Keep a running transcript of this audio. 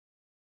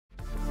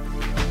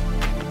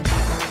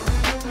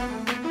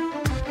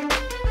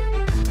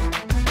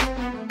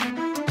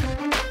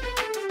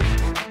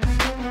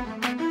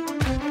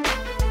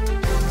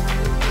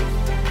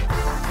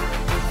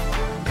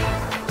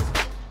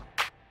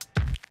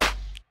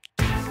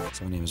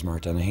So my name is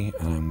Dennehy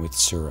and I'm with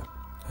Suura.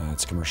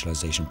 It's a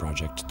commercialisation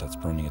project that's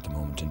running at the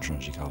moment in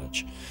Trinity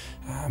College.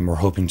 We're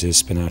hoping to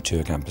spin out to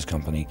a campus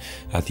company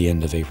at the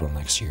end of April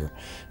next year.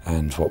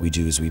 And what we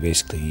do is we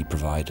basically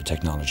provide a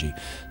technology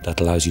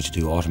that allows you to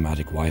do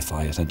automatic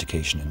Wi-Fi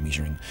authentication and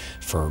metering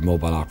for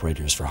mobile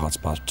operators, for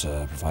hotspot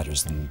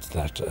providers, and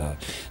that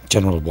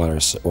general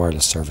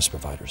wireless service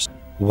providers.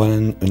 Well,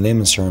 in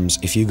layman's terms,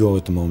 if you go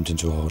at the moment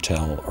into a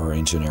hotel or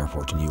into an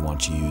airport and you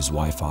want to use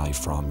Wi-Fi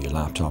from your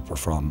laptop or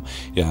from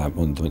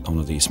one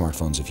of the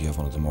smartphones, if you have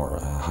one of the more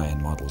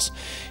high-end models,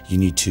 you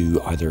need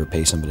to either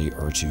pay somebody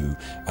or to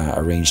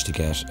arrange to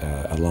get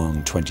a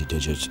long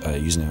 20-digit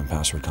username and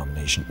password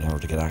combination in order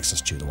to get access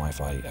to the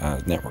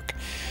Wi-Fi network.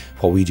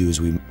 What we do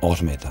is we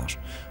automate that.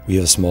 We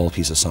have a small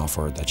piece of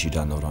software that you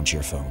download onto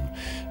your phone,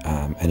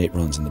 and it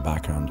runs in the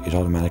background. It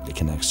automatically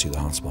connects to the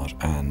hotspot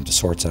and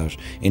sorts out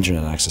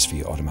internet access for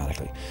you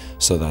automatically,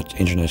 so that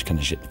internet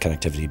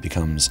connectivity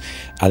becomes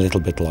a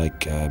little bit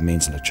like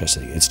mains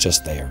electricity. It's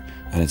just there,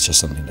 and it's just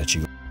something that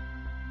you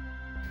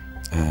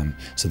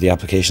so the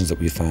applications that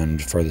we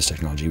found for this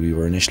technology, we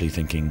were initially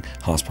thinking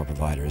hotspot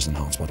providers and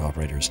hotspot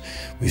operators.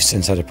 We've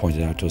since had it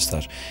pointed out to us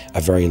that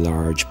a very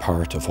large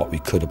part of what we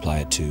could apply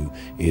it to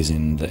is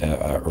in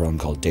a realm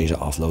called data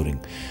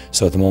offloading.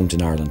 So at the moment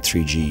in Ireland,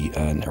 3G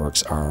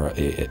networks are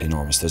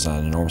enormous. There's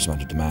an enormous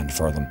amount of demand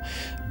for them,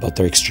 but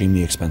they're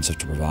extremely expensive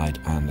to provide,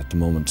 and at the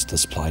moment the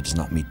supply does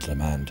not meet the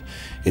demand.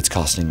 It's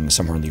costing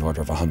somewhere in the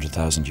order of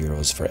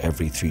 €100,000 for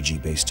every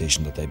 3G base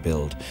station that they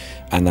build,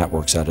 and that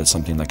works out at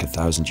something like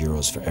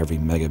 €1,000 for every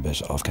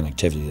megabit of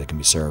connectivity that can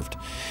be served.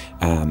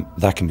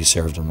 That can be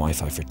served on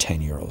Wi-Fi for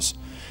 €10.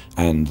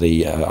 And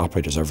the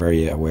operators are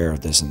very aware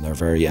of this, and they're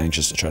very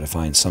anxious to try to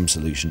find some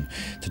solution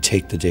to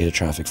take the data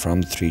traffic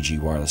from the 3G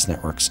wireless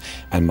networks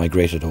and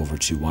migrate it over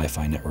to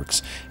Wi-Fi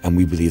networks. And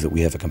we believe that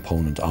we have a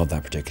component of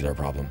that particular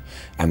problem.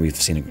 And we've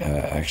seen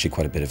actually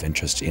quite a bit of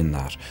interest in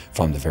that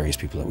from the various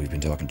people that we've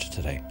been talking to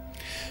today.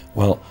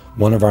 Well,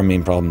 one of our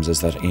main problems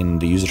is that in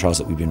the user trials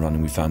that we've been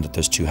running, we found that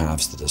there's two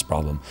halves to this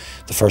problem.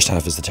 The first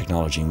half is the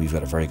technology, and we've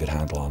got a very good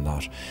handle on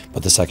that.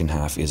 But the second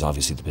half is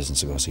obviously the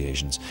business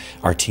negotiations.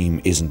 Our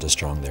team isn't as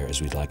strong there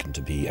as we'd like them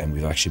to be, and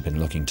we've actually been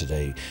looking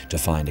today to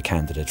find a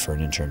candidate for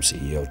an interim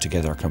CEO to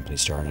get our company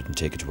started and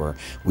take it to where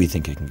we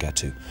think it can get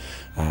to.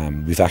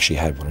 We've actually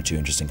had one or two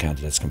interesting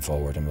candidates come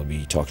forward, and we'll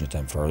be talking to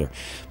them further.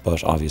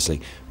 But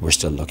obviously, we're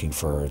still looking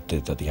for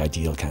the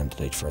ideal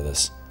candidate for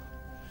this.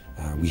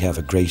 We have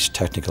a great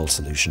technical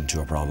solution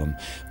to a problem.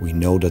 We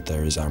know that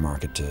there is our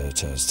market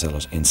to sell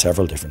it in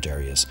several different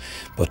areas,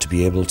 but to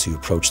be able to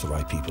approach the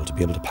right people, to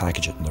be able to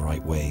package it in the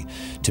right way,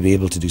 to be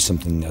able to do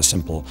something as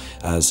simple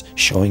as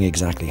showing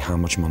exactly how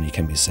much money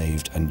can be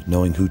saved and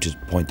knowing who to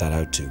point that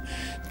out to,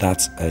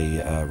 that's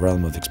a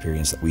realm of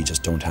experience that we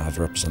just don't have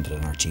represented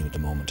in our team at the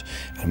moment.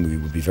 And we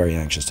would be very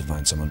anxious to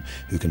find someone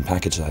who can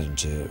package that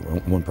into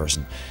one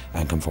person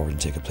and come forward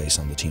and take a place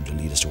on the team to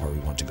lead us to where we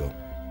want to go.